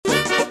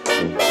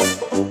Hey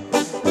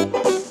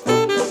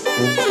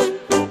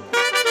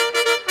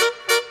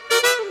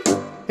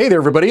there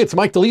everybody, it's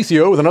Mike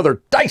DeLisio with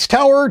another Dice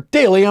Tower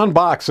Daily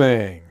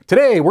Unboxing.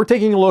 Today we're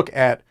taking a look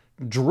at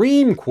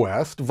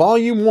DreamQuest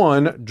Volume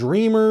 1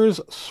 Dreamer's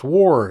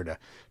Sword.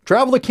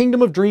 Travel the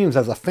Kingdom of Dreams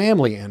as a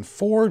family and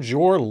forge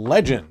your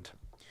legend.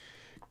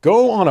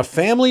 Go on a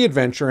family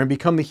adventure and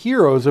become the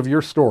heroes of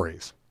your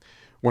stories.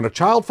 When a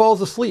child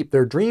falls asleep,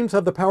 their dreams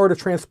have the power to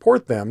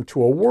transport them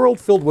to a world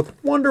filled with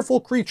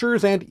wonderful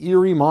creatures and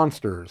eerie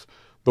monsters.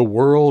 The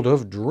world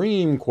of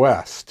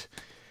DreamQuest.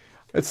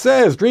 It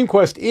says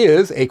DreamQuest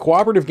is a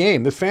cooperative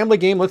game. This family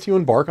game lets you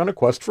embark on a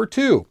quest for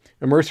two,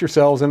 immerse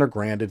yourselves in a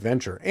grand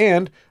adventure,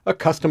 and a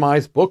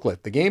customized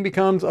booklet. The game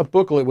becomes a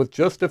booklet with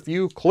just a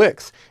few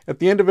clicks. At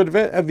the end of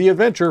the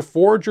adventure,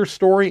 forge your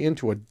story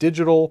into a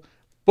digital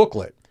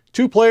booklet.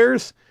 2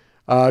 players,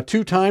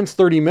 2 times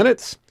 30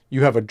 minutes.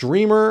 You have a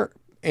dreamer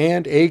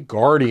and a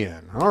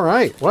guardian. All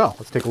right, well,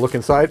 let's take a look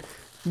inside.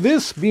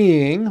 This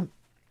being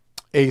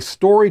a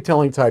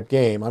storytelling type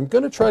game, I'm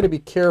going to try to be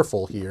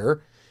careful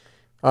here.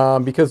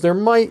 Because there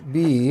might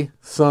be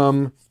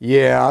some,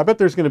 I bet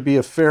there's going to be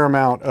a fair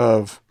amount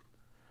of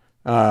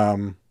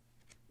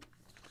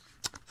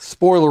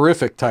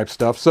spoilerific type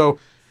stuff. So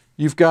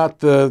you've got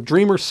the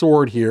Dreamer's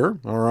Sword here,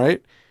 all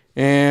right?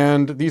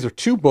 And these are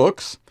 2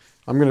 books.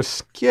 I'm going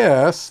to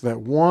guess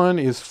that one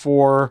is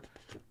for,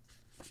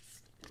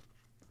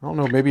 I don't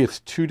know, maybe it's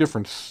 2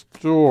 different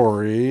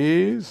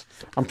stories.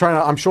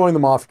 I'm showing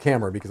them off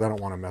camera because I don't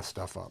want to mess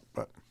stuff up,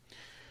 but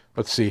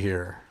let's see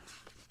here.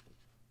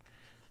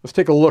 Let's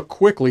take a look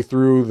quickly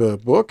through the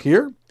book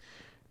here.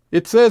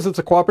 It says it's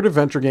a cooperative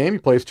adventure game.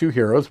 You play as 2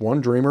 heroes, 1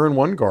 dreamer and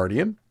 1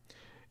 guardian.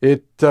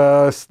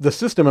 The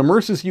system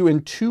immerses you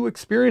in 2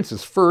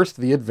 experiences. First,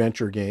 the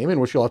adventure game, in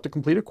which you'll have to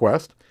complete a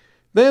quest.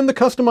 Then the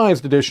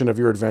customized edition of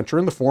your adventure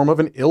in the form of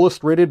an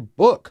illustrated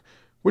book,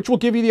 which will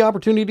give you the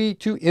opportunity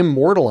to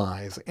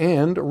immortalize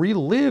and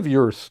relive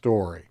your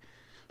story.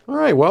 All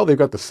right, well, they've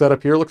got the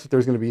setup here. Looks like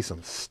there's going to be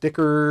some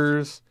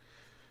stickers.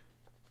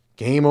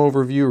 Game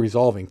overview,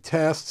 resolving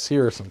tests.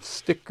 Here are some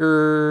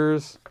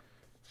stickers,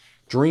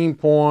 dream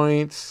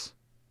points.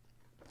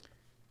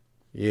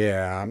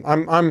 Yeah,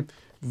 I'm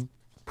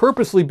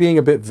purposely being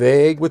a bit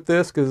vague with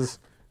this because it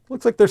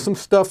looks like there's some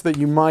stuff that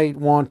you might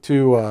want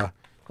to,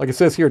 like it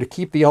says here, to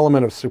keep the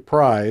element of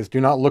surprise,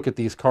 do not look at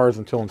these cards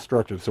until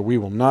instructed. So we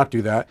will not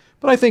do that.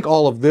 But I think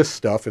all of this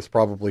stuff is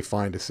probably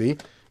fine to see.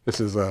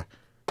 This is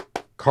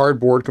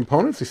cardboard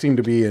components. They seem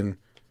to be in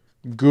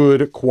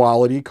good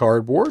quality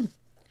cardboard.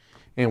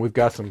 And we've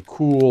got some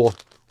cool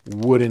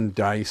wooden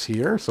dice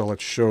here, so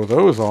let's show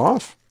those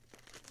off.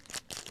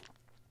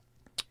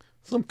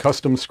 Some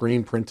custom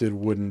screen printed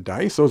wooden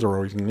dice. Those are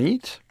always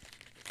neat.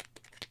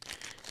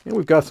 And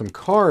we've got some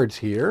cards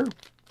here.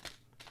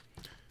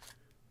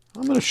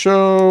 I'll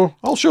show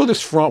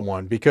this front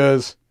one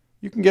because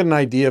you can get an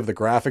idea of the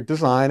graphic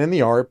design and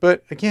the art.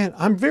 But again,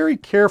 I'm very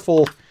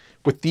careful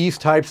with these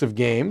types of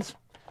games.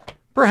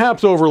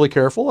 Perhaps overly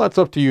careful, that's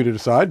up to you to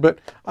decide, but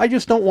I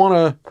just don't want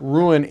to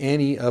ruin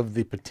any of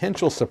the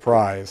potential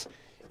surprise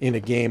in a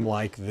game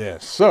like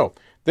this. So,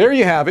 there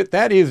you have it.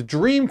 That is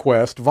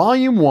DreamQuest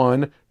Volume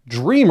 1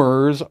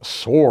 Dreamer's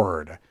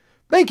Sword.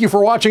 Thank you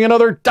for watching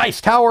another Dice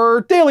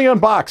Tower Daily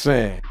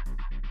Unboxing.